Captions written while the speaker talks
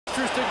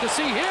Interesting to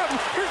see him.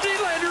 Here's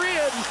Nylander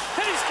in,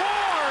 and he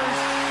scores!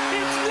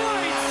 It's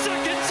 9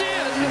 seconds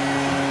in,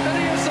 and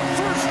he has the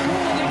first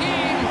goal of the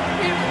game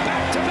in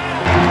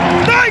back-to-back.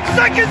 9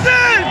 seconds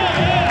in!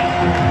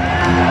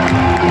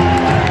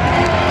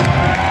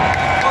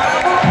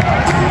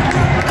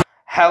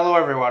 Hello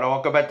everyone,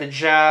 welcome back to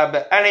Jab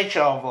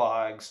NHL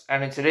Vlogs,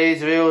 and in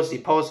today's video is the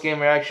post-game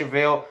reaction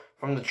video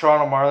from the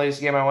Toronto Marlies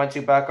game I went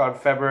to back on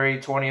February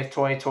 20th,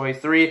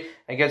 2023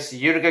 against the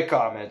Utica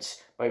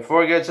Comets. But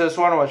before we get to this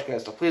one, I want you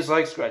guys to please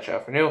like, subscribe,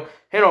 channel for new,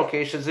 hit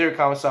notifications, leave your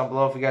comments down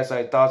below if you guys have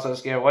any thoughts on this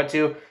game I went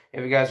to.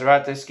 If you guys are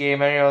at this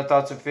game, any other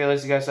thoughts and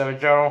feelings you guys have in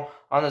general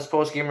on this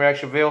post-game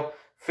reaction video,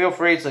 feel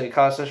free to leave a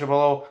comment section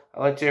below. I'd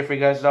like to hear from you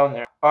guys down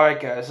there.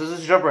 Alright guys, this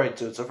is jump right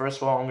to it. So first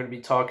of all, I'm going to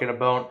be talking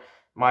about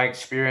my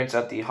experience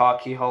at the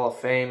Hockey Hall of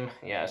Fame.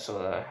 Yeah, so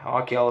the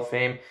Hockey Hall of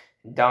Fame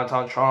in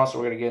downtown Toronto, so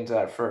we're going to get into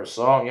that first.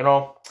 So, you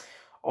know,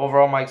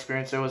 overall my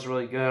experience there was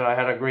really good. I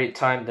had a great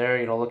time there,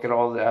 you know, look at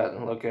all that,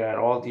 and look at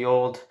all the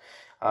old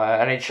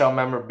NHL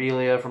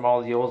memorabilia from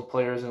all the old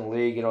players in the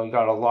league. You know, you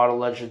got a lot of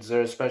legends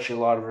there, especially a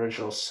lot of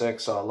original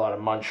six, a lot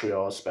of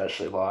Montreal,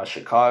 especially a lot of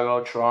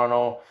Chicago,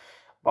 Toronto,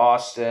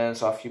 Boston,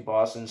 saw a few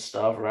Boston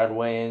stuff, Red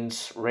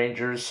Wings,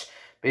 Rangers.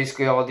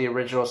 Basically, all the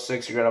original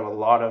six, you're going to have a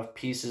lot of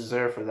pieces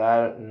there for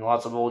that, and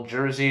lots of old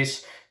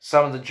jerseys.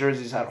 Some of the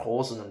jerseys had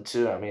holes in them,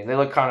 too. I mean, they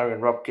look kind of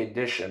in rough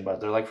condition, but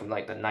they're like from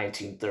like the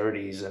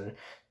 1930s and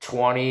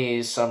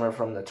 20s. Some are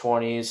from the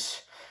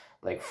 20s,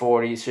 like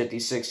 40s, 50s,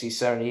 60s,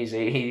 70s,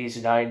 80s,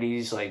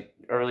 90s, like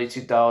early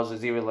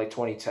 2000s, even like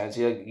 2010s.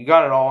 You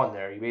got it all in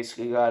there. You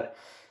basically got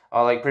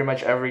like pretty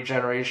much every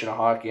generation of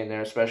hockey in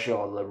there, especially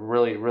all the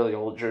really, really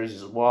old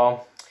jerseys as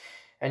well.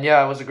 And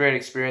yeah, it was a great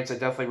experience. I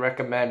definitely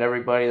recommend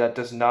everybody that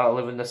does not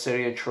live in the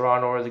city of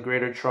Toronto or the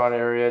greater Toronto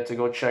area to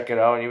go check it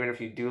out. And even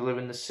if you do live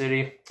in the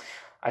city,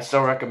 I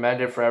still recommend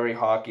it for every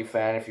hockey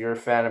fan. If you're a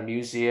fan of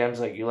museums,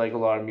 like you like a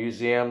lot of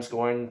museums,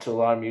 going to a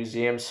lot of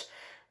museums,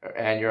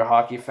 and you're a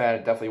hockey fan, it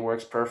definitely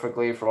works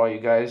perfectly for all you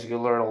guys. You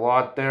can learn a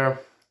lot there.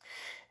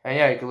 And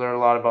yeah, you can learn a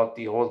lot about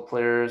the old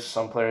players.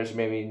 Some players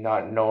maybe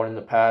not known in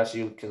the past.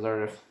 You can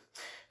learn a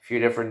few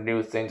different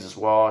new things as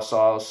well. I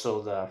saw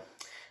also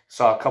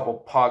saw a couple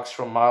pucks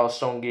from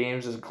milestone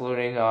games,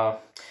 including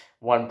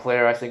one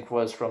player I think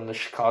was from the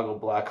Chicago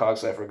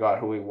Blackhawks. I forgot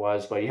who he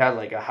was, but he had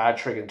like a hat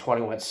trick in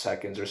 21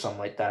 seconds or something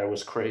like that. It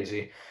was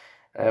crazy.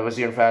 It was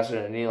even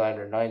faster than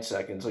Nylander, 9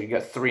 seconds. So you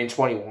got 3 and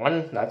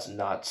 21? That's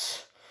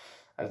nuts.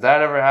 If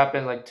that ever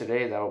happened like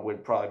today, that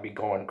would probably be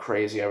going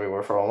crazy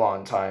everywhere for a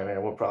long time, and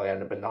it would probably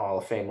end up in the Hall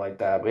of Fame like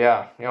that. But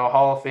yeah, you know,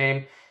 Hall of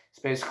Fame, it's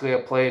basically a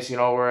place, you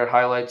know, where it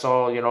highlights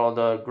all, you know,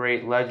 the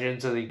great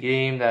legends of the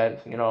game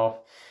that, you know,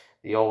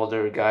 the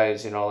older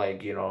guys, you know,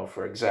 like, you know,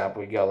 for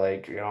example, you got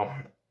like, you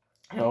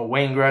know,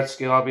 Wayne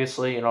Gretzky,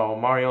 obviously, you know,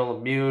 Mario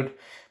Lemieux,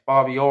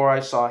 Bobby Orr, I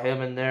saw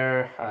him in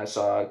there. I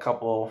saw a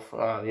couple,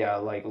 yeah,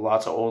 like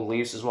lots of old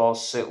Leafs as well,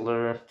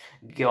 Sittler,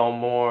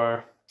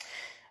 Gilmore,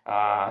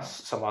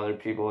 some other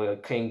people,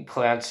 King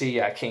Clancy,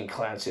 yeah, King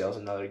Clancy, that was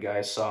another guy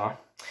I saw.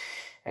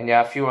 And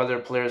yeah, a few other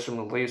players from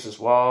the Leafs as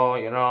well,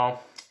 you know, a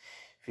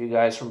few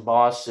guys from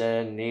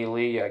Boston,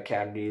 Neely, yeah,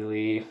 Cam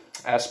Neely,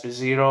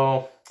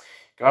 Esposito.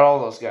 Got all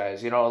those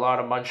guys, you know, a lot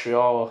of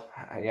Montreal,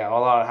 yeah, a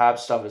lot of Habs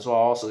stuff as well.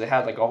 Also, they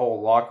had like a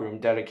whole locker room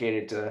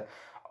dedicated to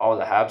all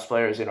the Habs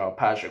players. You know,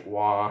 Patrick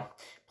Waugh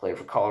played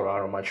for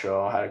Colorado,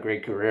 Montreal, had a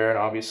great career. And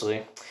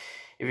obviously,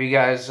 if you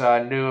guys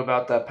knew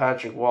about that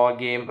Patrick Waugh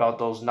game, about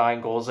those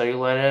 9 goals that he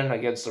let in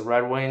against the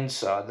Red Wings,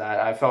 that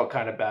I felt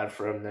kind of bad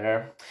for him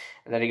there.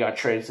 And then he got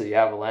traded to the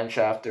Avalanche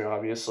after,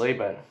 obviously,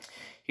 but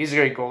he's a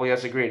great goalie. He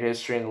has a great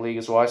history in the league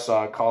as well. I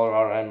saw a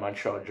Colorado and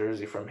Montreal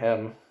jersey from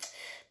him.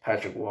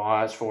 Patrick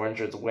Waugh's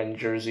 400th win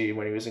jersey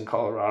when he was in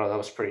Colorado. That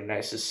was pretty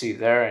nice to see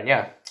there. And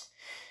yeah,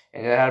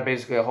 and it had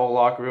basically a whole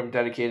locker room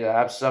dedicated to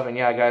Habs stuff. And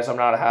yeah, guys, I'm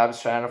not a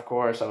Habs fan, of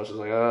course. I was just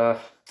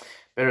like,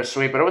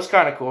 bittersweet. But it was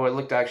kind of cool. It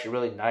looked actually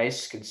really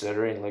nice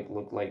considering like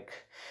looked like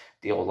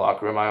the old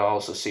locker room. I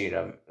also seen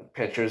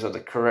pictures of the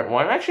current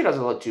one. It actually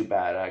doesn't look too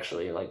bad,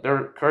 actually. Like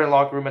their current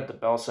locker room at the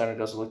Bell Center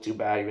doesn't look too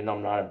bad, even though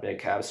I'm not a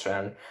big Habs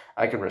fan.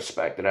 I can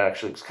respect it. It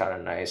actually looks kind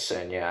of nice.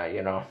 And yeah,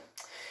 you know,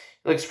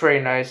 looks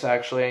pretty nice,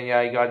 actually. And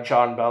yeah, you got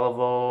John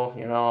Beliveau,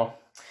 you know,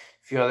 a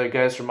few other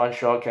guys from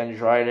Montreal, Ken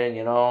Dryden,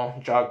 you know,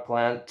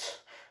 Jabcraft.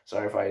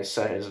 Sorry if I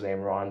said his name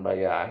wrong, but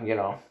yeah, you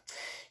know,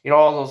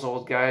 all those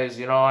old guys,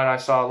 you know, and I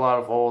saw a lot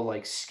of old,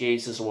 like,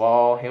 skates as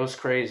well. It was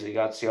crazy. You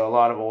got to see a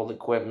lot of old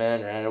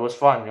equipment, and it was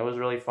fun. It was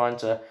really fun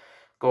to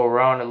go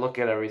around and look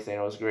at everything.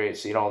 It was great.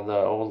 Seeing all the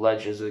old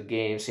legends of the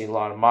game, seeing a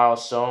lot of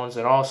milestones,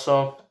 and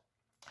also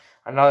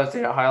another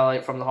thing to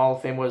highlight from the Hall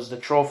of Fame was the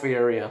trophy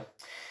area.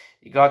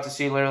 You got to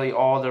see literally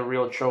all the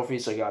real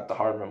trophies. So you got the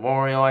Hart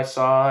Memorial I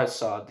saw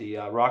the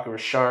Rocket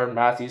Richard,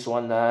 Matthews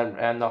won that,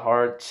 and the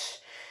Hart.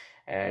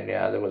 And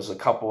yeah, there was a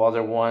couple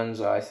other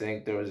ones. I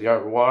think there was the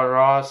Art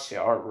Ross. Yeah,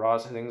 Art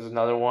Ross, I think is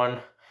another one.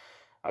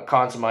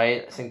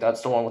 Consummate, I think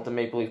that's the one with the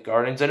Maple Leaf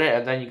Gardens in it.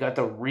 And then you got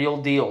the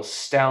real deal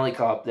Stanley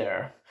Cup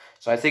there.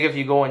 So I think if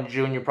you go in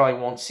June, you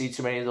probably won't see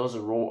too many of those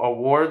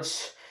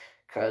awards,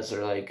 because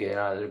they're like, you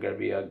know, they're gonna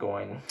be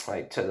going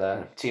like to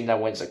the team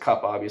that wins the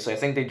cup. Obviously, I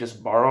think they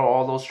just borrow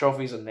all those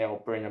trophies and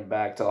they'll bring them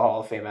back to the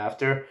Hall of Fame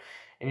after.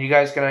 And you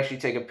guys can actually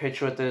take a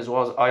picture with it as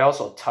well. I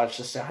also touched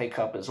the Stanley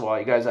Cup as well.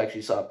 You guys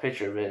actually saw a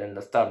picture of it in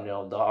the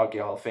thumbnail of the Hockey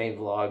Hall of Fame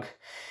vlog.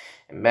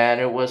 And man,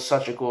 it was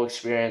such a cool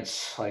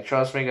experience. Like,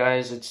 trust me,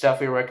 guys, it's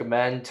definitely a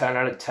recommend. 10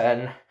 out of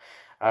 10.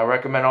 I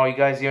recommend all you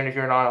guys, even if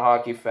you're not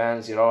hockey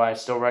fans, you know, I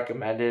still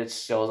recommend it. It's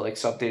still like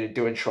something to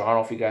do in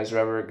Toronto if you guys are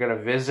ever gonna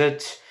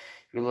visit.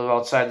 If you live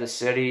outside the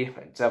city,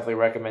 it's definitely a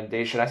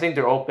recommendation. I think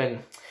they're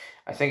open.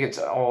 I think it's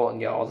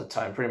all the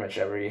time, pretty much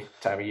every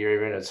time of year,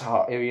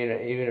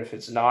 even if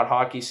it's not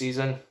hockey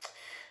season.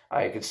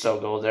 I could still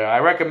go there. I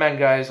recommend,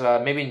 guys,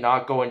 maybe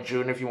not go in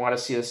June if you want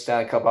to see the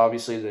Stanley Cup.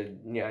 Obviously,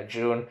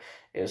 June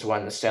is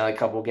when the Stanley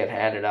Cup will get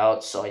handed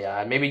out. So,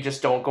 yeah, maybe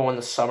just don't go in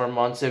the summer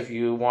months if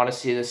you want to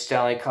see the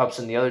Stanley Cups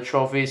and the other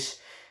trophies,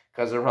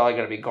 because they're probably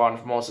going to be gone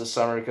for most of the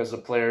summer because the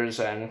players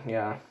and,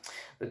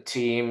 the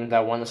team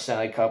that won the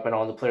Stanley Cup and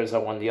all the players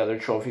that won the other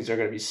trophies are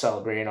going to be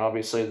celebrating,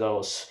 obviously,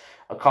 those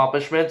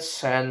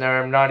accomplishments. And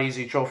they're not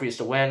easy trophies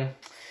to win.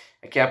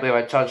 I can't believe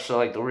I touched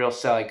like the real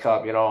Stanley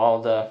Cup. You know,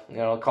 all the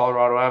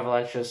Colorado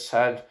Avalanche just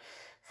had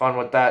fun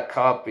with that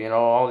cup. You know,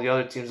 all the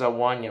other teams that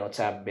won. You know,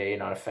 Tampa Bay,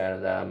 not a fan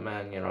of them,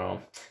 and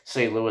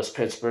St. Louis,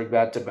 Pittsburgh,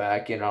 back to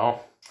back. You know,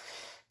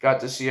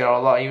 got to see a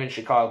lot. Even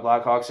Chicago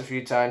Blackhawks a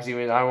few times.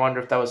 Even I wonder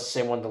if that was the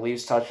same one the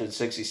Leafs touched in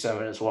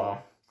 '67 as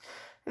well.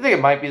 I think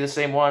it might be the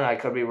same one. I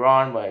could be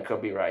wrong, but I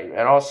could be right.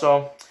 And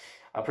also,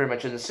 pretty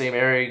much in the same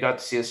area, you got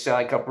to see the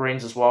Stanley Cup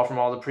rings as well from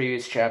all the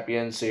previous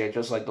champions. So, yeah,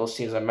 just like those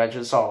teams I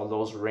mentioned, saw all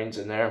those rings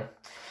in there.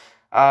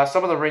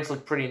 Some of the rings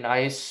look pretty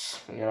nice.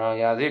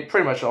 They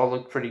pretty much all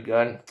look pretty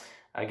good.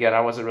 Again,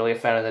 I wasn't really a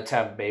fan of the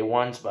Tampa Bay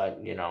ones,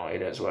 but,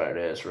 it is what it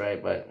is,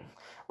 right? But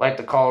like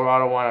the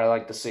Colorado one, I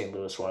like the St.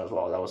 Louis one as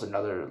well. That was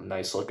another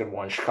nice-looking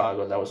one.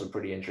 Chicago, that was a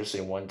pretty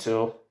interesting one,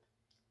 too.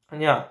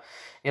 And, yeah,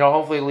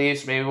 hopefully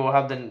Leafs, maybe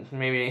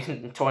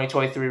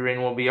 2023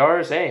 ring will be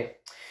ours. Hey.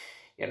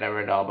 You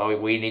never know,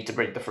 but we need to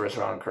break the first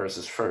round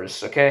curses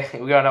first, okay?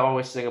 We got to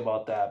always think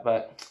about that,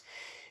 but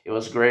it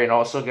was great. And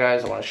also,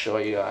 guys, I want to show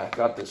you, I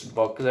got this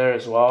book there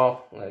as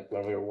well. Like,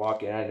 when we were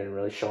walking, I didn't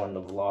really show in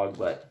the vlog,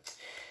 but,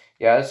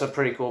 yeah, it's a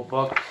pretty cool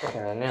book.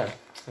 And,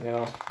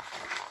 you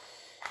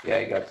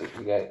got,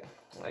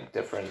 like,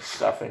 different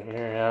stuff in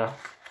here,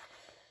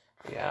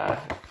 Yeah,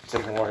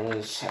 Tim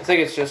Hortons. I think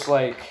it's just,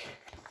 like,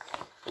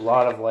 a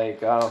lot of,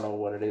 like, I don't know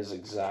what it is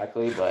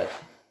exactly, but...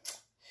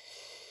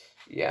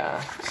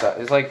 yeah, so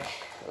it's like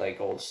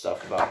old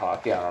stuff about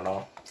hockey. I don't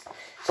know.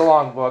 It's a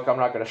long book. I'm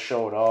not gonna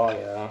show it all.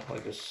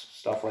 Like just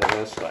stuff like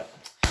this. But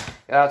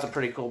yeah, it's a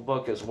pretty cool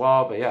book as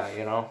well. But yeah,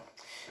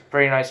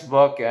 pretty nice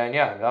book. And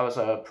yeah, that was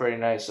a pretty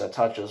nice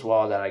touch as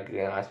well. That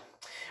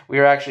we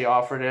were actually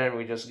offered it. And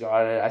we just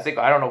got it.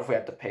 I don't know if we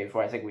had to pay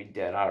for it. I think we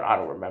did. I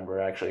don't remember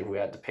actually if we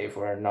had to pay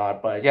for it or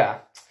not. But yeah.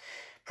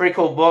 Pretty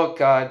cool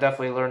book. I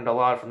definitely learned a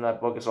lot from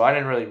that book as well. I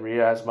didn't really read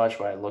it as much,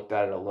 but I looked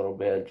at it a little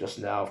bit just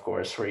now, of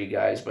course, for you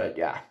guys. But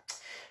yeah,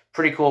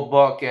 pretty cool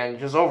book. And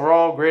just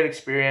overall, great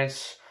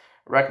experience.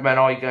 Recommend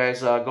all you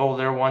guys go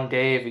there one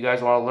day if you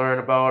guys want to learn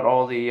about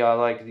all the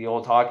like the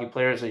old hockey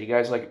players that you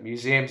guys like at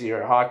museums.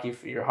 You're hockey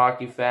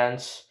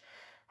fans.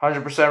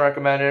 100%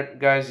 recommend it,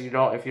 guys. If you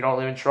don't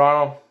live in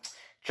Toronto,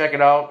 check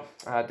it out.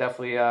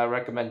 Definitely a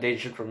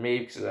recommendation from me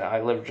because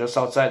I live just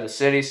outside the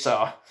city,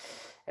 so.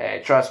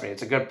 Hey, trust me,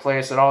 it's a good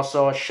place. And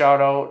also a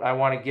shout out I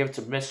want to give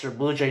to Mr.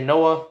 Blue Jay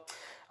Noah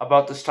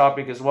about this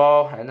topic as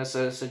well. And this is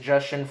a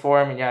suggestion for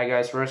him. And yeah,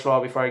 guys, first of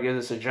all, before I give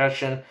the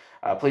suggestion,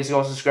 please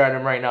go subscribe to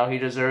him right now. He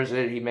deserves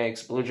it. He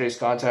makes Blue Jays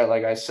content,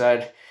 like I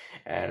said.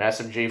 And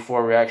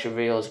SMG4 reaction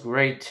video is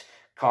great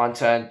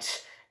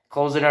content.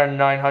 Closing on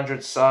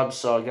 900 subs.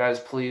 So, guys,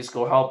 please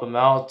go help him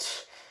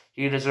out.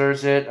 He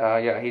deserves it.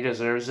 Yeah, he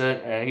deserves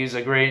it. And he's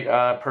a great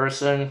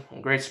person,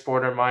 a great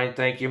supporter of mine.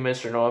 Thank you,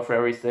 Mr. Noah, for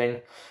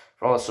everything.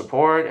 For all the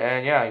support,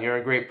 and yeah, you're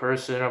a great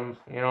person.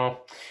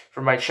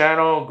 For my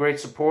channel, great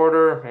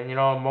supporter, and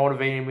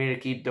motivating me to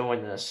keep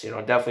doing this.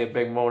 Definitely a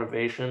big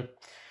motivation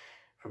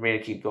for me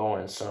to keep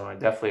going. So I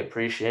definitely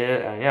appreciate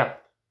it, and yeah,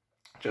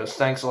 just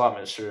thanks a lot,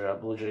 Mr.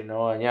 Blue Jay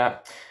Noah. And yeah,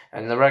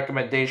 and the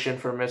recommendation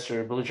for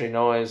Mr. Blue Jay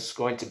Noah is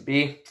going to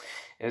be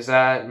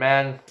that,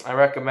 man, I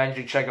recommend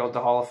you check out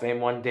the Hall of Fame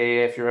one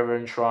day if you're ever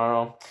in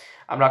Toronto.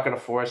 I'm not going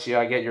to force you.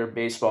 I get you're a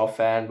baseball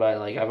fan, but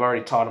like I've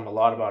already taught him a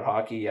lot about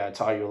hockey. Yeah, I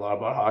taught you a lot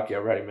about hockey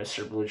already,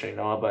 Mr. Blue Jay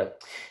Noah.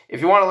 But if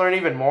you want to learn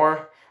even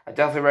more, I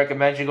definitely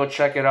recommend you go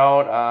check it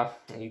out.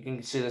 You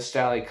can see the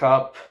Stanley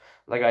Cup.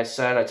 Like I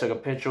said, I took a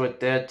picture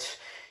with it.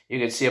 You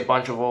can see a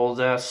bunch of old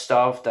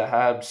stuff, the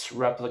Habs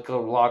replica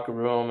locker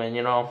room, and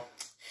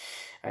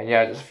and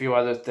yeah, just a few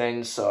other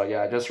things. So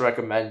yeah, I just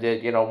recommend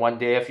it. One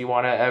day if you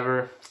want to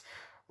ever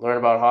learn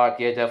about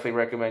hockey, I definitely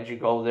recommend you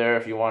go there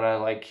if you want to,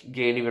 like,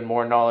 gain even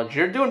more knowledge.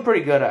 You're doing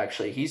pretty good,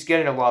 actually. He's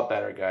getting a lot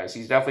better, guys.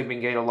 He's definitely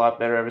been getting a lot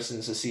better ever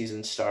since the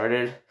season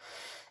started.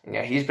 And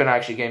yeah, he's been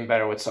actually getting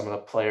better with some of the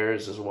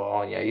players as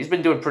well. And yeah, he's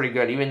been doing pretty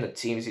good. Even the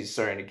teams, he's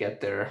starting to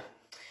get there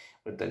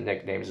with the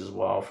nicknames as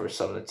well for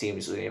some of the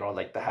teams, you know,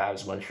 like the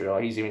Habs, Montreal.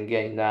 He's even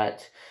getting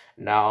that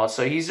now.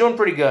 So he's doing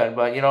pretty good.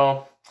 But, you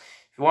know,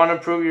 if you want to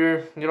improve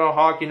your, you know,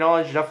 hockey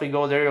knowledge, definitely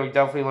go there. You'll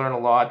definitely learn a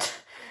lot.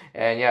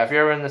 And, yeah, if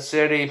you're ever in the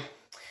city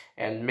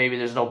and maybe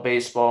there's no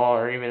baseball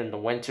or even in the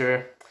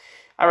winter,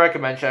 I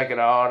recommend checking it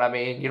out. I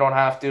mean, you don't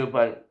have to,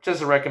 but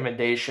just a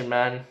recommendation,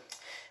 man.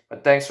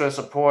 But thanks for the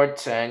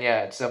support. And,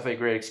 yeah, it's definitely a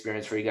great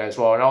experience for you guys as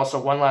well. And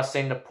also, one last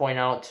thing to point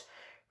out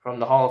from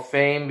the Hall of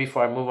Fame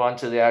before I move on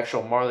to the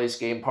actual Marlies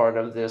game part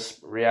of this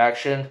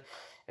reaction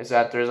is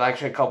that there's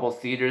actually a couple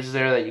theaters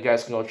there that you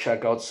guys can go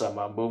check out some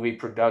movie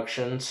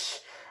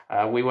productions.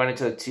 We went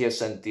into the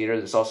TSN theater.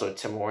 There's also a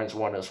Tim Hortons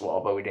one as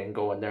well, but we didn't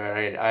go in there.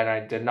 And I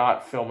did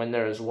not film in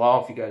there as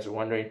well, if you guys are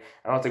wondering.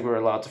 I don't think we were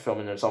allowed to film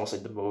in there. It's almost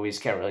like the movies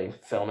can't really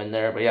film in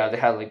there. But yeah, they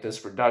had like this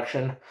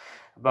production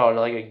about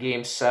like a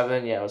Game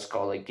 7. Yeah, it was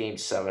called like Game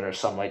 7 or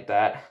something like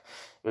that.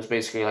 It was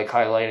basically like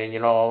highlighting, you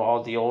know,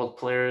 all the old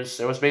players.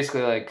 It was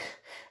basically like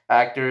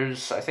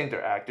actors. I think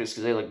they're actors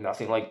because they look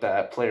nothing like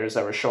that. Players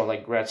that were showing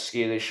like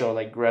Gretzky. They show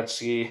like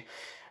Gretzky,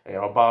 you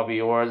know,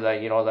 Bobby Orr,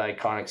 that, you know, the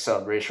iconic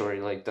celebration where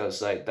he like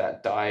does like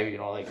that dive, you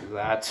know, like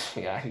that.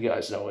 Yeah, you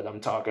guys know what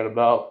I'm talking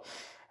about.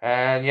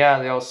 And yeah,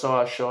 they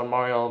also showed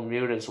Mario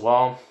Lemieux as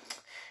well.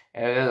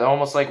 And it was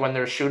almost like when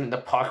they were shooting the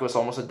puck, it was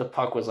almost like the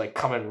puck was like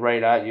coming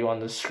right at you on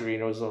the screen.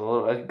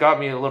 It got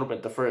me a little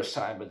bit the first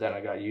time, but then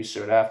I got used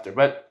to it after.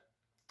 But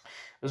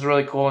it was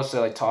really cool instead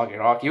of like talking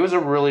hockey. It was a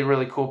really,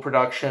 really cool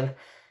production.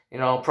 You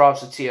know,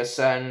 props to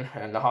TSN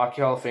and the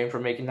Hockey Hall of Fame for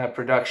making that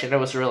production. It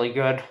was really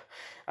good.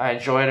 I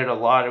enjoyed it a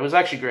lot. It was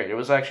actually great. It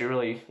was actually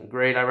really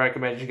great. I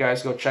recommend you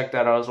guys go check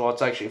that out as well.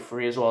 It's actually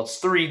free as well. It's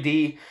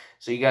 3D,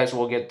 so you guys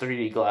will get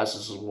 3D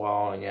glasses as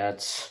well. And yeah,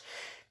 it's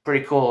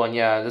pretty cool. And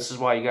yeah, this is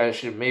why you guys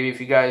should, maybe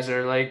if you guys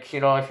are like, you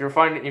know, if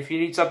you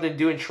need something to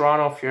do in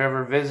Toronto, if you're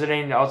ever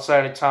visiting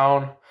outside of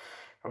town,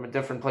 from a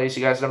different place,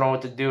 you guys don't know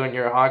what to do and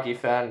you're a hockey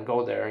fan,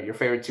 go there. Your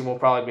favorite team will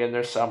probably be in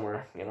there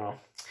somewhere, you know.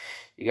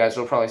 You guys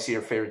will probably see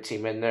your favorite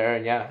team in there,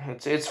 and yeah,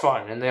 it's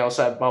fun. And they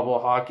also have bubble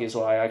hockey as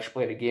well. I actually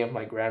played a game with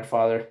my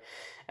grandfather,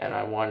 and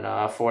I won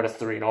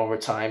 4-3 in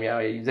overtime. Yeah,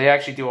 they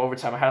actually do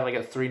overtime. I had like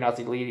a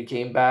 3-0 lead. He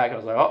came back. I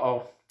was like,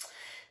 uh-oh.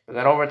 But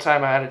then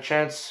overtime, I had a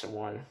chance and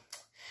won.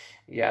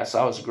 Yeah, so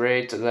that was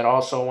great. And then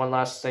also one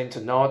last thing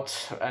to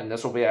note, and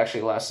this will be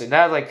actually the last thing. They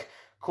had like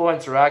cool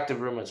interactive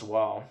room as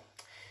well.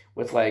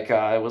 With like,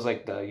 it was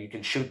like you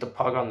can shoot the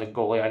puck on the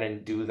goalie. I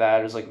didn't do that.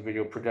 It was like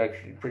video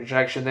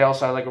projection. They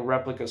also had like a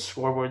replica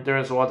scoreboard there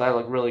as well. That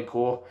looked really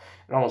cool.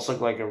 It almost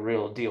looked like a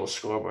real deal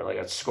scoreboard, like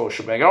at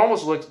Scotiabank. It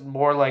almost looked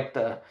more like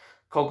the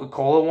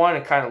Coca-Cola one.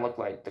 It kind of looked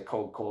like the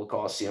Coca-Cola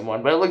Coliseum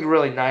one, but it looked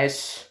really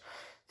nice.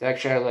 They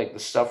actually had like the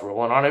stuff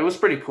rolling on it. It was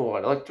pretty cool.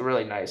 It looked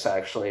really nice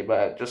actually,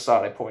 but just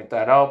thought I'd point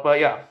that out.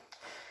 But yeah.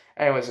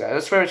 Anyways, guys,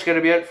 that's pretty much going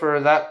to be it for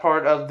that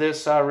part of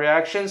this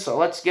reaction. So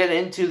let's get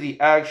into the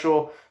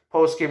actual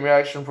post-game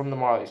reaction from the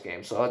Marlies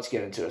game. So let's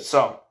get into it.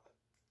 So,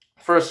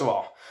 first of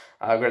all,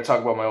 I'm going to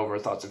talk about my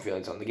overall thoughts and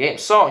feelings on the game.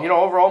 So, you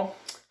know, overall,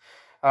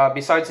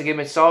 besides the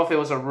game itself, it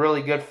was a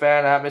really good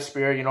fan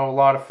atmosphere. You know, a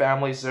lot of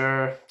families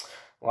there,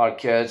 a lot of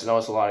kids. I know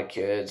it's a lot of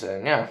kids.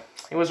 And, yeah,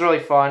 it was really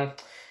fun.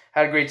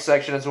 Had a great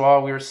section as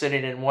well. We were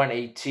sitting in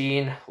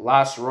 118,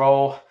 last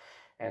row,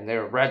 and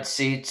there were red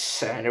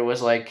seats. And it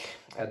was, like,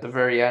 at the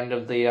very end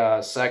of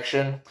the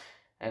section.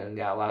 And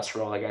yeah, last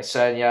row, like I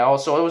said. Yeah,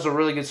 also, it was a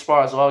really good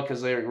spot as well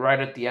because they were right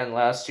at the end,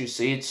 last 2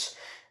 seats.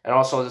 And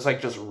also, there's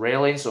like just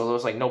railing, so there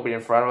was like nobody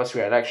in front of us.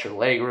 We had extra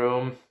leg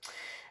room.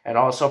 And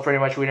also, pretty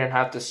much, we didn't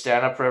have to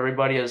stand up for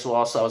everybody as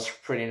well, so that was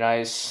pretty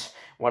nice.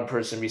 One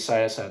person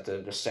beside us had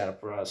to just stand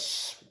up for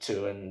us,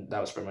 too, and that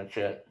was pretty much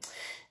it.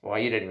 Well,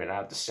 you didn't even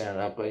have to stand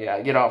up, but yeah,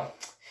 you know,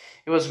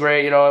 it was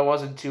great. You know, it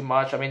wasn't too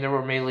much. I mean, there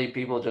were mainly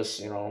people just,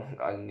 you know,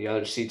 on the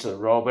other seats of the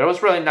row. But it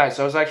was really nice.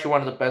 It was actually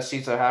one of the best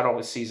seats I had all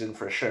the season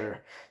for sure.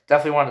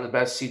 Definitely one of the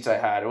best seats I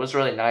had. It was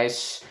really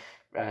nice.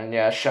 And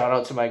yeah, shout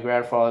out to my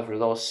grandfather for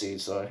those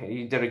seats. So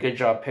he did a good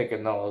job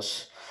picking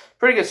those.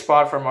 Pretty good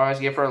spot for a Marlies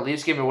game. For a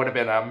Leafs game, it would have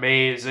been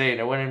amazing.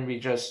 It wouldn't be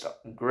just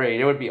great.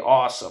 It would be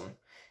awesome.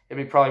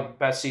 It'd be probably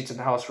best seats in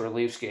the house for a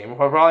Leafs game.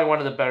 Probably one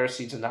of the better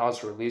seats in the house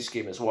for a Leafs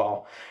game as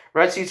well.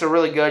 Red seats are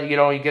really good. You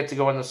know, you get to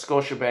go in the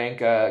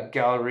Scotiabank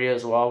gallery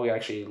as well. We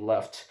actually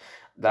left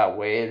that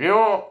way. You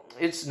know,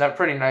 it's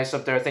pretty nice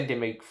up there. I think they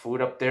make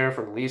food up there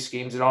for Leafs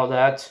games and all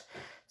that.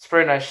 It's a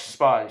pretty nice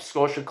spot.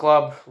 Scotia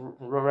Club,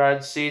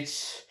 red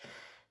seats.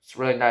 It's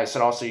really nice.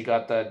 And also you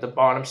got the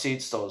bottom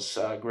seats. Those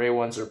gray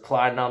ones are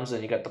platinums.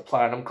 And you got the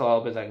Platinum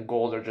Club. And then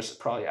gold are just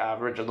probably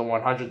average of the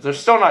 100s. They're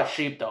still not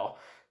cheap though.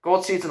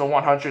 Gold seats in the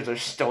 100s are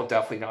still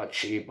definitely not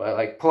cheap. But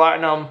like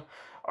Platinum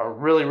are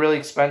really, really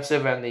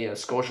expensive. And the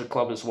Scotia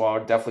Club as well are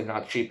definitely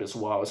not cheap as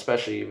well.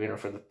 Especially even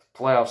for the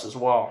playoffs as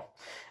well.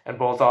 And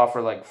both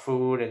offer like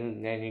food.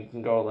 And you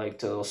can go like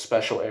to those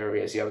special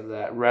areas. You have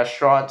that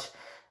restaurant.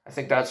 I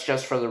think that's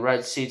just for the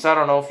red seats. I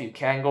don't know if you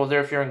can go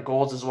there if you're in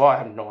golds as well. I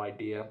have no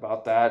idea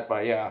about that.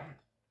 But yeah,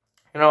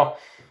 you know,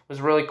 it was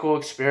a really cool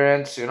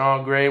experience. You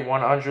know, great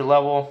 100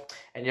 level.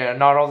 And yeah,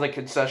 not all the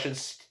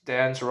concessions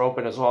stands were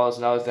open as well. As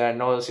another thing I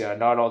noticed. Yeah,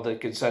 not all the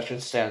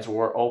concession stands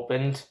were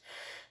opened.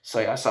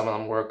 So yeah, some of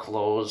them were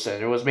closed,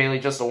 and it was mainly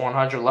just the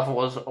 100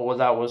 level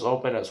that was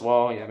open as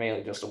well. Yeah,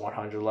 mainly just the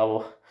 100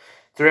 level.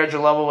 300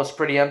 level was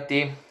pretty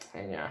empty,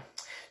 and yeah,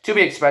 to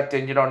be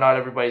expected. You know, not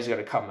everybody's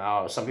gonna come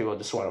out. Some people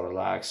just want to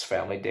relax,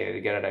 family day, to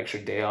get an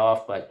extra day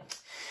off. But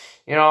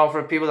you know,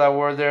 for people that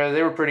were there,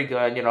 they were pretty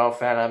good. You know,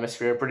 fan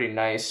atmosphere, pretty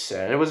nice,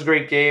 and it was a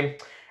great game.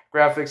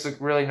 Graphics look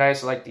really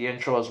nice. I like the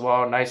intro as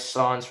well. Nice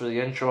songs for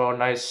the intro,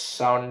 nice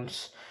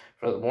sounds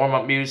for the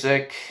warm-up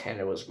music, and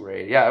it was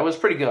great. Yeah, it was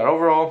pretty good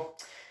overall.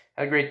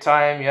 Had a great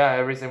time. Yeah,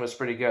 everything was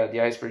pretty good.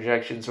 The ice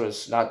projections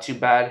was not too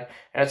bad.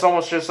 And it's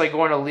almost just like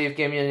going to a Leaf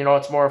game. You know,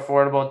 it's more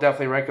affordable.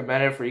 Definitely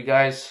recommend it for you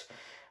guys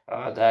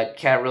that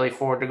can't really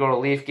afford to go to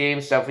Leaf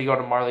games. Definitely go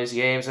to Marlies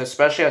games,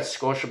 especially at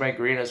Scotiabank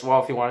Arena as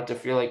well if you want it to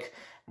feel like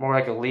more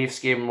like a Leafs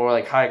game, more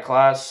like high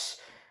class.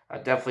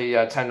 Definitely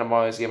attend a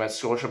Marlies game at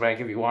Scotiabank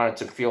if you want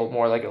it to feel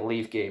more like a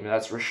Leaf game,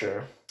 that's for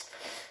sure.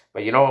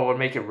 But you know what would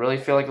make it really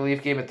feel like a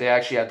Leaf game? If they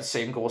actually had the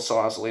same goal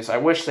song as the Leafs. I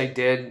wish they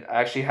did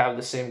actually have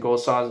the same goal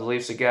song as the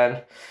Leafs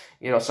again.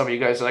 You know, some of you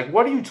guys are like,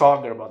 what are you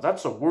talking about?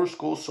 That's the worst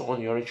goal song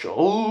in the NHL.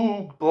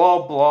 Oh,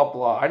 blah, blah,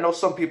 blah. I know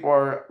some people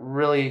are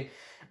really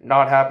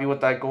not happy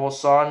with that goal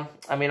song.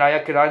 I mean, I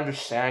could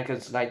understand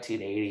because it's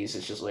 1980s.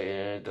 It's just like,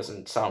 it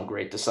doesn't sound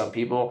great to some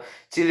people.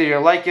 It's either you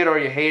like it or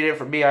you hate it.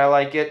 For me, I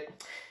like it.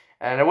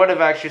 And it would have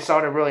actually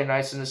sounded really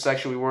nice in the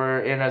section we were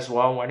in as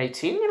well,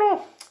 118, you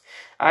know.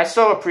 I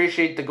still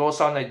appreciate the goal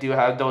song they do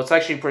have, though. It's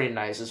actually pretty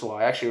nice as well.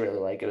 I actually really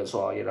like it as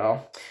well, you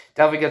know.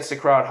 Definitely gets the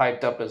crowd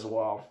hyped up as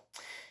well.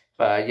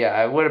 But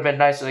yeah, it would have been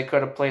nice if they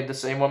could have played the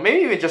same one.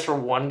 Maybe even just for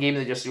one game,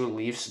 they just do a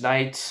Leafs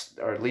night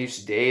or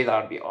Leafs day. That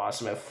would be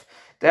awesome. If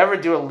they ever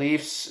do a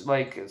Leafs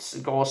like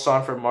goal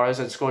song for Mars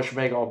at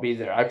Scotiabank, I'll be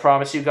there. I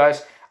promise you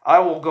guys, I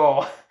will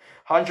go.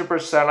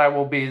 100% I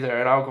will be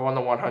there, and I'll go on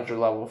the 100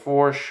 level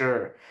for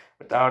sure.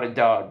 Without a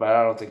doubt, but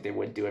I don't think they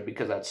would do it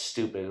because that's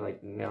stupid.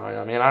 Like, you know,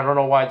 I mean, I don't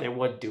know why they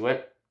would do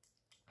it.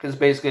 Because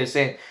basically it's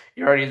saying,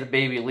 you're already the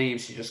baby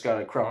Leafs, you just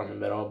got a crown in the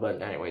middle.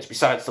 But anyways,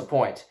 besides the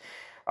point.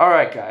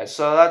 Alright, guys,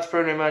 so that's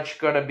pretty much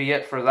going to be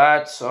it for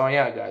that. So,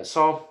 yeah, guys.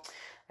 So,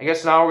 I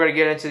guess now we're going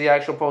to get into the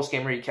actual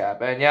post-game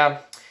recap. And, yeah,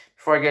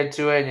 before I get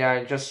into it,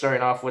 yeah, just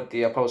starting off with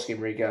the post-game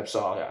recap.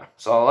 So, yeah.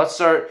 So, let's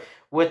start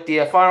with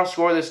the final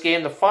score of this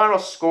game. The final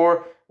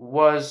score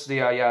was the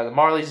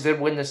Marlies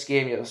did win this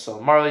game. Yeah, so,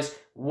 Marlies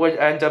would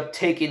end up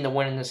taking the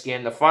win in this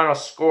game. The final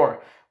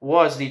score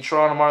was the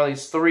Toronto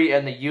Marlies 3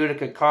 and the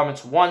Utica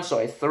Comets 1. So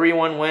a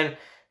 3-1 win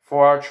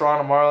for our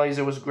Toronto Marlies.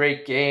 It was a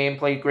great game,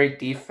 played great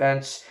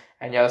defense.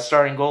 And yeah, the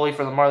starting goalie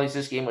for the Marlies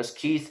this game was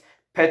Keith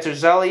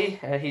Petrzelli,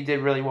 and he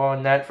did really well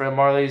in net for the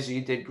Marlies. He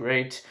did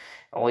great.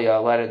 Only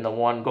let in the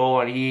one goal,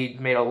 and he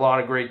made a lot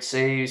of great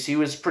saves. He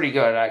was pretty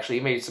good, actually.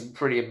 He made some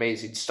pretty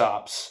amazing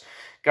stops.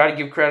 Got to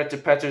give credit to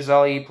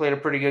Petrzelli. He played a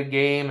pretty good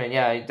game. And,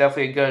 yeah,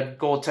 definitely a good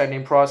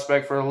goaltending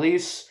prospect for the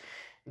Leafs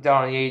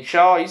down in the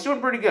AHL. He's doing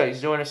pretty good.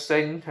 He's doing his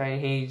thing.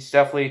 And he's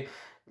definitely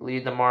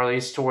leading the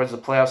Marlies towards the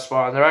playoff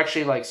spot. And they're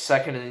actually, like,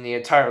 second in the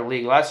entire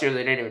league. Last year,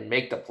 they didn't even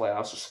make the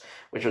playoffs,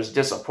 which was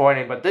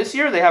disappointing. But this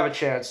year, they have a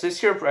chance.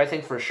 This year, I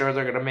think for sure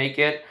they're going to make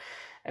it.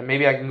 And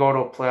maybe I can go to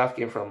a playoff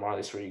game for the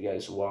Marlies for you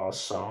guys as well.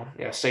 So,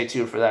 yeah, stay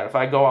tuned for that. If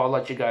I go, I'll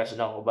let you guys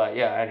know. But,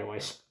 yeah,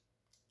 anyways.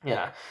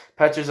 Yeah,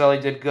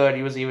 Petrzelli did good.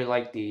 He was even,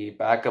 like, the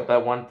backup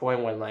at one point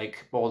when,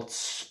 like,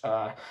 both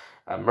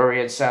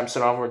Murray and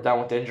Samsonov were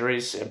down with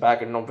injuries. And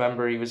back in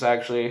November, he was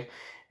actually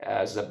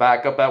as the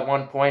backup at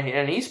one point.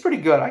 And he's pretty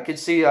good. I could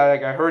see,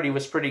 like, I heard he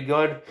was pretty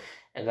good.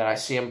 And then I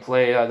see him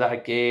play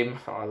that game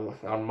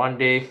on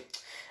Monday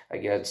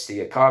against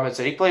the Comets.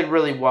 And he played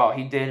really well.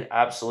 He did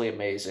absolutely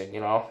amazing,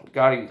 you know.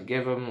 Got to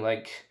give him,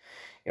 like,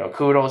 you know,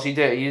 kudos. He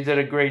did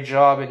a great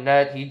job in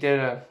net. He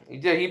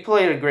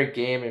played a great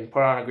game and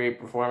put on a great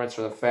performance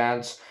for the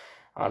fans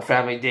on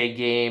Family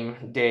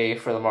Day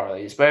for the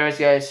Marlies. But anyways,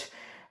 guys,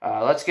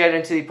 let's get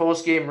into the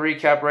post-game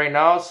recap right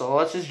now. So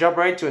let's just jump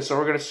right to it. So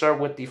we're going to start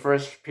with the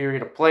first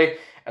period of play.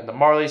 And the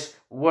Marlies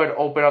would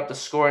open up the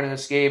scoring in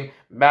this game.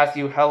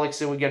 Matthew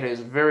Hellickson would get his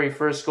very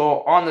first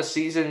goal on the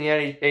season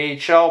in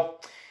the AHL.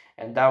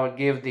 And that would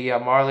give the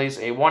Marlies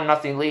a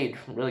 1-0 lead.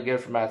 Really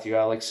good for Matthew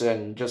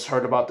Hellickson. Just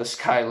heard about this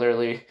guy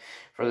literally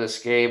for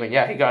this game. And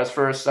yeah, he got his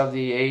first of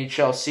the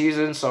AHL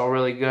season. So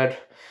really good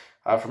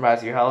for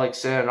Matthew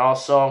Hellickson. And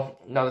also,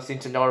 another thing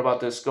to note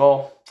about this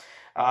goal.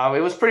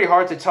 It was pretty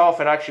hard to tell if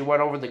it actually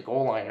went over the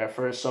goal line at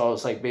first. So it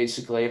was like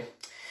basically,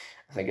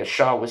 I think a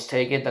shot was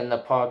taken. Then the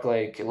puck,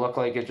 like, it looked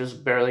like it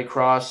just barely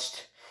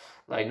crossed.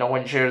 Like, no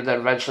one cheered.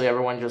 Then eventually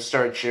everyone just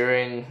started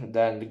cheering.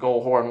 Then the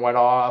goal horn went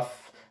off.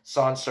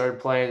 Son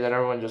started playing, then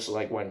everyone just,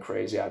 like, went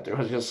crazy after. It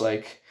was just,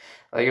 like,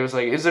 it was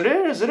like, is it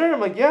in? Is it in? I'm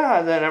like, yeah.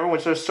 And then everyone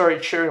just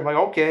started cheering. I'm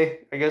like, okay,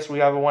 I guess we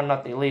have a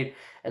 1-0 lead.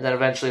 And then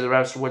eventually the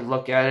refs would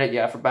look at it.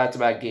 Yeah, for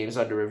back-to-back games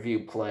under review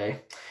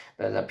play.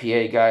 Then the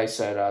PA guy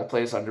said,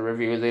 plays under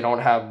review. They don't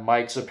have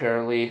mics,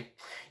 apparently.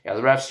 Yeah,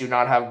 the refs do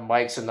not have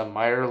mics in the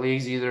minor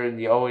leagues, either in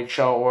the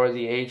OHL or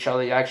the AHL.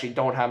 They actually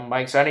don't have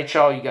mics.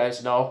 NHL, you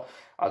guys know,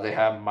 they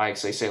have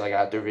mics. They say, like,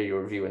 after video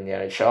review in the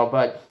NHL.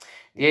 But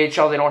The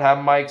AHL, they don't have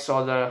mics,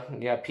 so the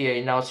PA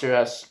announcer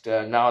has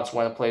to announce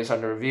when the play is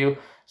under review.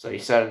 So he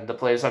said the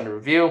play is under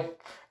review.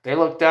 They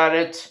looked at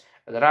it,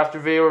 and then after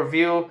video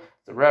review,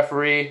 the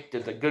referee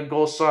did the good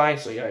goal sign,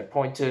 so I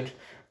pointed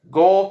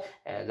goal,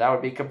 and that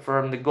would be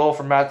confirmed. The goal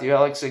from Matthew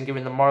Ellickson,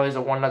 giving the Marlies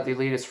a 1-0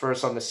 lead, his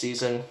first on the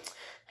season.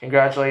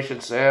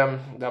 Congratulations to him.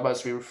 That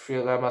must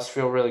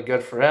feel really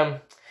good for him.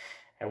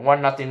 And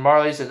 1-0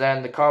 Marlies, and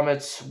then the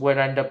Comets would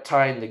end up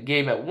tying the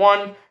game at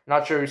 1.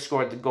 Not sure who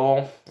scored the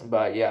goal,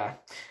 but yeah,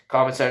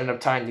 Comets ended up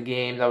tying the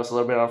game. That was a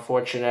little bit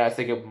unfortunate. I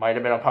think it might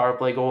have been a power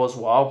play goal as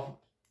well.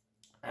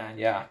 And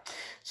yeah,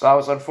 so that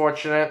was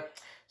unfortunate.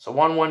 So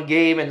 1-1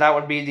 game, and that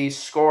would be the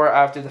score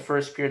after the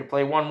first period of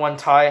play. 1-1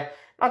 tie.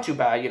 Not too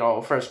bad,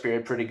 first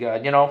period pretty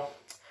good,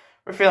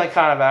 We're feeling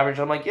kind of average.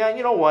 I'm like, yeah,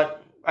 you know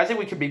what? I think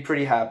we could be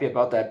pretty happy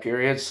about that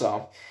period,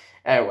 so...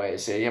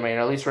 Anyways, I mean,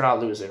 at least we're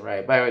not losing,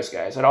 right? But anyways,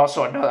 guys, and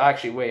also,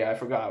 I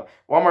forgot.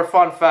 One more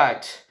fun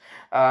fact.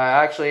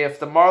 Actually, if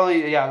the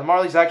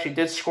Marlies actually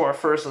did score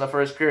first in the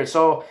first period,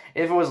 so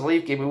if it was a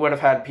Leaf game, we would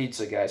have had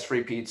pizza, guys.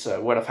 Free pizza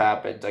would have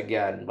happened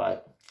again,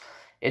 but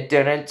it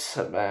didn't.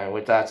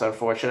 With that's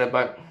unfortunate,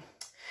 but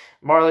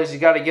Marlies, you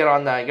got to get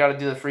on that. You got to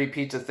do the free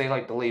pizza thing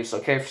like the Leafs,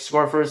 okay? If you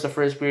score first the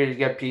first period, you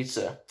get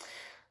pizza.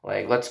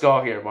 Like, let's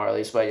go here,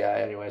 Marlies. But yeah,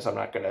 anyways, I'm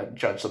not going to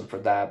judge them for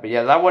that. But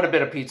yeah, that would have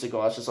been a pizza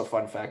goal. That's just a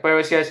fun fact. But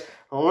anyways, guys,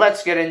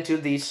 let's get into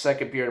the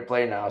second period of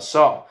play now.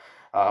 So,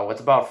 with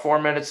about 4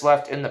 minutes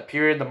left in the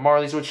period, the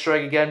Marlies would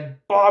strike again.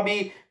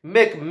 Bobby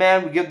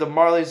McMahon would give the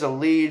Marlies a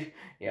lead.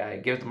 Yeah,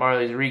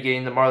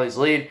 regain the Marlies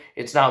lead.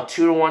 It's now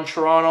 2-1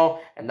 Toronto,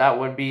 and that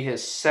would be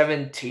his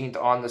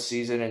 17th on the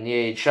season in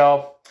the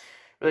AHL.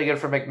 Really good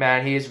for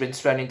McMahon. He has been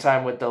spending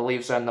time with the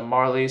Leafs and the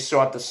Marlies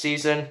throughout the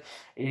season.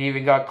 He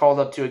even got called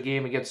up to a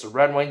game against the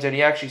Red Wings, and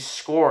he actually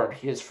scored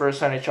his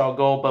first NHL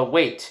goal. But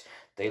wait,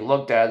 they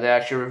looked at it, they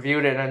actually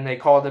reviewed it, and they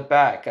called it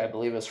back. I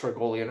believe it's for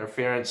goalie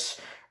interference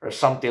or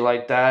something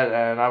like that,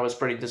 and I was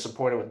pretty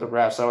disappointed with the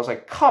refs. I was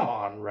like, come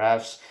on,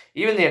 refs.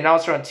 Even the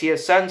announcer on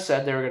TSN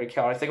said they were going to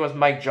count. I think it was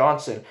Mike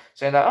Johnson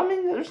saying that, I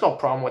mean, there's no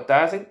problem with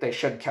that. I think they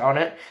should count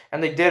it,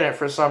 and they didn't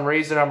for some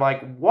reason. I'm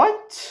like,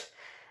 what?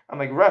 I'm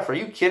like, ref, are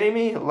you kidding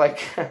me?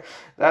 Like,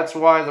 that's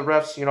why the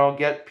refs,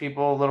 get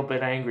people a little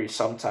bit angry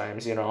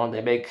sometimes, and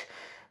they make,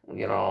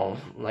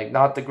 like,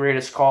 not the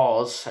greatest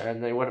calls,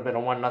 and they would have been a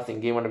 1-0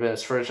 game, would have been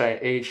his first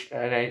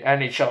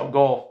NHL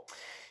goal,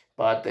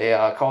 but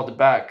they called it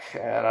back,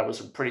 and I was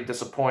pretty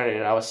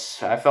disappointed.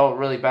 I felt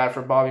really bad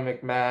for Bobby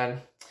McMahon,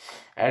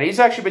 and he's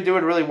actually been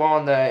doing really well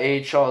in the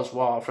AHL as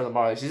well for the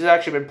Marlies. He's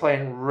actually been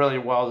playing really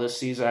well this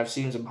season. I've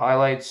seen some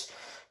highlights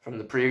from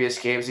the previous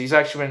games. He's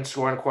actually been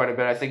scoring quite a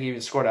bit. I think he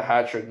even scored a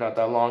hat-trick not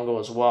that long ago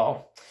as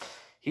well.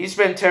 He's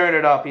been tearing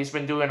it up. He's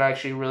been doing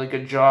actually a really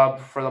good job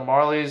for the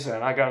Marlies,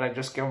 and I gotta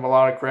just give him a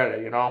lot of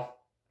credit,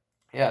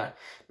 Yeah,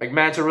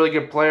 McMahon's a really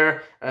good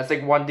player, and I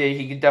think one day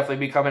he could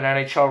definitely become an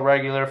NHL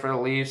regular for the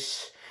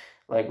Leafs.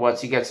 Like,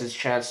 once he gets his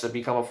chance to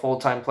become a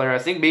full-time player. I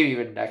think maybe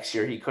even next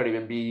year he could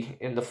even be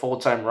in the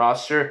full-time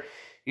roster.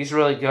 He's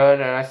really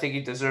good, and I think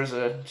he deserves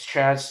a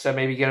chance to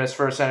maybe get his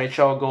first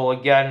NHL goal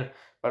again.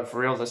 But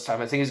for real this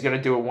time, I think he's going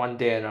to do it one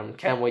day, and I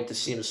can't wait to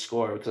see him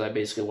score because I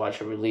basically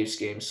watch every Leafs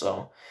game,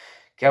 so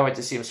can't wait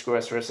to see him score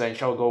his first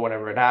NHL goal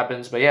whenever it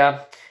happens. But yeah,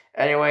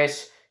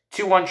 anyways,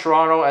 2-1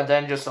 Toronto, and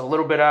then just a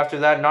little bit after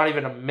that, not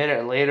even a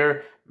minute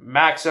later,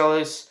 Max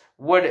Ellis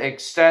would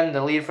extend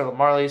the lead for the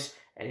Marlies,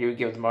 and he would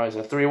give the Marlies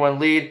a 3-1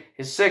 lead.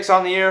 His 6th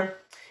on the year.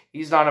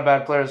 He's not a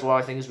bad player as well.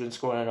 I think he's been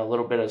scoring a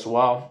little bit as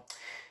well.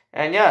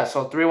 And yeah,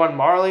 so 3-1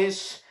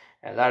 Marlies.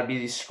 And that would be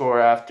the score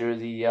after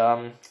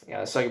the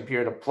second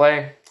period of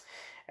play.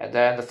 And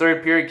then the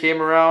third period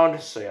came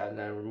around. So yeah, and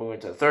then we're moving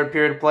to the third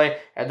period of play.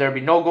 And there would be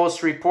no goals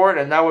to report.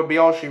 And that would be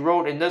all she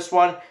wrote in this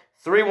one.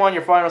 3-1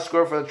 your final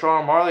score for the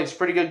Toronto Marlies.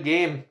 Pretty good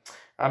game.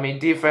 I mean,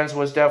 defense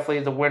was definitely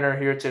the winner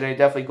here today.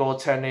 Definitely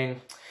goaltending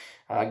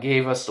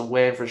gave us the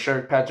win for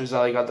sure.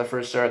 Petruzzelli got the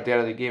first star at the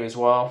end of the game as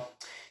well.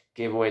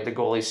 Gave away the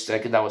goalie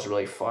stick, and that was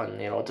really fun,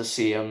 to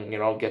see him,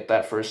 get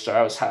that first star.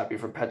 I was happy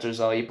for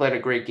Petruzzelli. He played a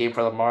great game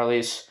for the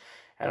Marlies.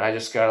 And I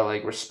just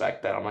gotta,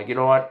 respect that. I'm like, you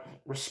know what?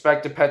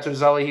 Respect to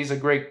Petruzzelli. He's a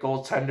great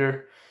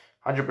goaltender,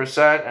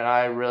 100%. And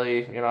I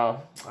really,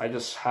 I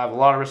just have a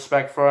lot of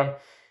respect for him.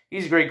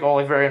 He's a great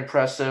goalie, very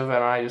impressive.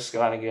 And I just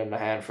gotta give him a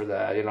hand for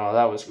that.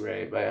 That was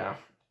great. But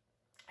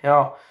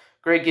yeah,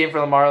 great game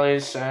for the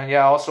Marlies. And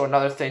yeah, also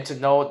another thing to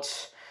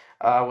note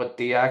with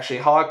the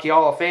Hockey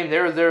Hall of Fame, they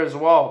were there as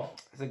well.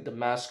 I think the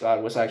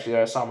mascot was actually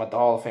there. I saw him at the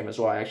Hall of Fame as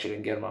well. I actually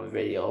didn't get him on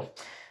video.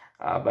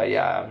 But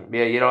yeah,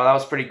 that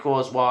was pretty cool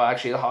as well.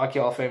 Actually, the Hockey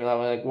Hall of Fame, I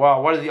was like,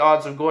 wow, what are the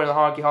odds of going to the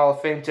Hockey Hall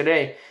of Fame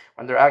today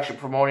when they're actually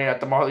promoting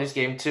at the Marlies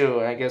game too?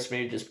 And I guess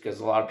maybe just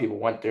because a lot of people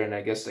went there and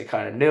I guess they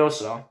kind of knew,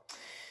 so I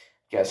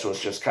guess it was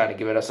just kind of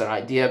giving us an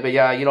idea. But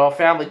yeah,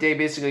 family day,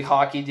 basically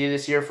hockey day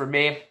this year for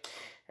me.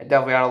 I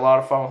definitely had a lot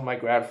of fun with my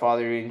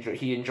grandfather.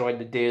 He enjoyed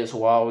the day as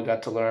well. We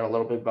got to learn a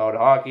little bit about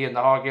hockey and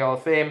the Hockey Hall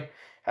of Fame.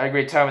 Had a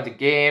great time at the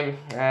game.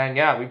 And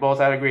yeah, we both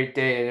had a great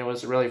day and it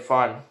was really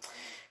fun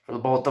for the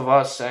both of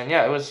us. And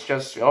yeah, it was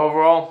just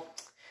overall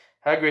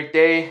had a great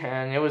day,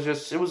 and it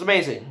was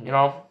amazing, you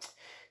know.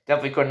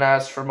 Definitely couldn't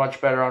ask for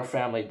much better on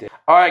family day.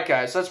 Alright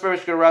guys, so that's pretty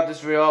much going to wrap this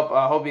video up.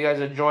 I hope you guys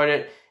enjoyed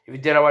it. If you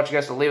did, I want you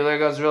guys to leave a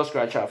like on this video,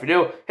 subscribe channel. If you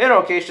do, hit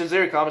notifications,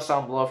 leave your comments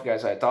down below if you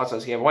guys had thoughts on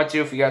this game I went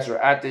to, if you guys were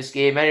at this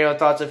game, any other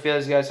thoughts and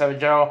feelings you guys have in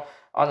general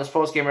on this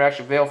post-game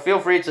reaction video, feel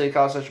free to leave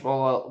comments section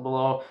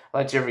below. I'd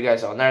like to hear from you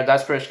guys on there.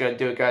 That's pretty much going to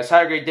do it, guys.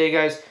 Have a great day,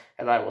 guys,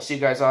 and I will see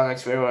you guys on the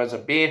next video as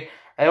it being.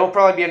 And it will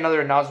probably be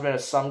another announcement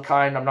of some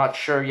kind. I'm not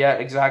sure yet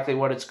exactly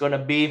what it's going to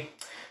be.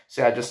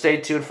 So yeah, just stay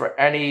tuned for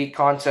any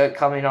content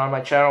coming on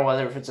my channel,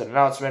 whether if it's an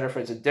announcement or if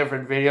it's a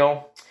different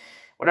video.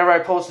 Whenever I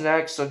post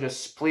next, so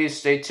just please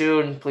stay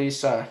tuned.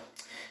 Please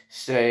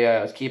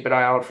keep an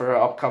eye out for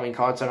upcoming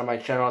content on my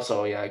channel.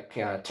 So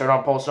yeah, turn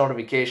on post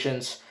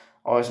notifications.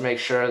 Always make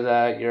sure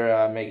that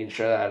you're making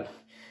sure that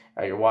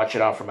you're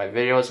watching out for my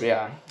videos. But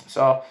yeah,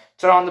 so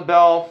turn on the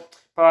bell,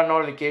 put on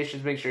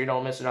notifications, make sure you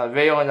don't miss another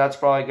video, and that's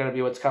probably going to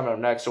be what's coming up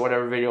next. So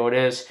whatever video it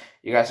is,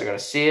 you guys are going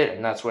to see it,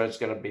 and that's what it's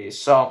going to be.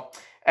 So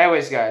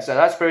anyways, guys, so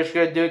that's pretty much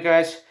going to do it,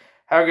 guys.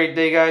 Have a great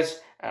day,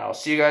 guys, and I'll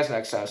see you guys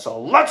next time. So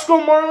let's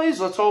go, Marlies.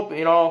 Let's hope,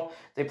 you know,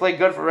 they play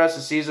good for the rest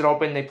of the season.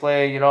 Hoping they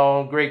play, you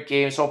know, great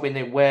games. Hoping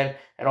they win,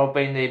 and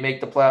hoping they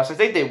make the playoffs. I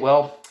think they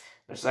will.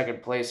 They're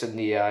second place in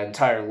the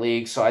entire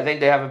league, so I think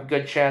they have a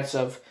good chance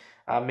of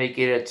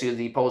making it to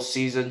the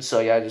postseason.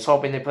 So yeah, just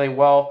hoping they play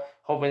well.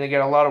 Hoping they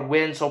get a lot of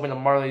wins. Hoping the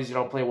Marlies, you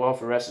know, play well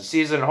for the rest of the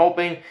season. And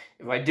hoping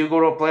if I do go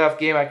to a playoff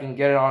game, I can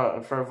get it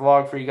on for a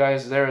vlog for you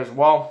guys there as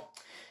well.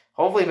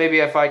 Hopefully, maybe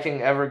if I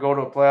can ever go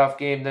to a playoff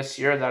game this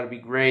year, that would be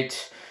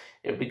great.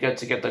 It would be good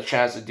to get the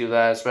chance to do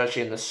that,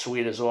 especially in the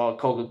suite as well,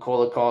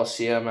 Coca-Cola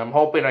Coliseum. I'm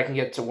hoping I can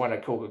get to win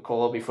a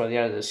Coca-Cola before the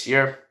end of this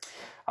year.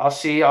 I'll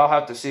see. I'll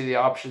have to see the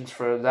options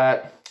for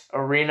that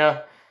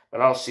arena,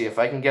 but I'll see. If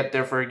I can get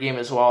there for a game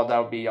as well, that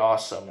would be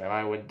awesome, and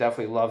I would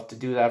definitely love to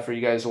do that for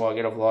you guys as well. I'll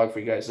get a vlog for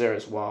you guys there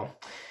as well.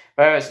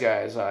 But anyways,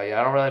 guys, yeah,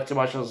 I don't really have too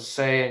much else to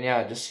say, and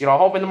yeah, just, you know,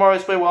 hoping the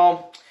Marlies play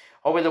well.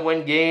 Hoping to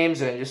win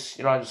games, and just,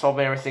 you know, just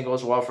hoping everything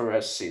goes well for the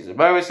rest of the season.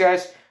 But anyways,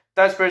 guys,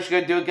 that's pretty much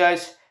going to do it,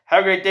 guys. Have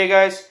a great day,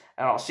 guys,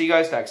 and I'll see you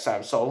guys next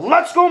time. So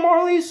let's go,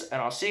 Marlies,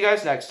 and I'll see you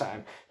guys next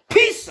time.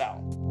 Peace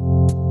out.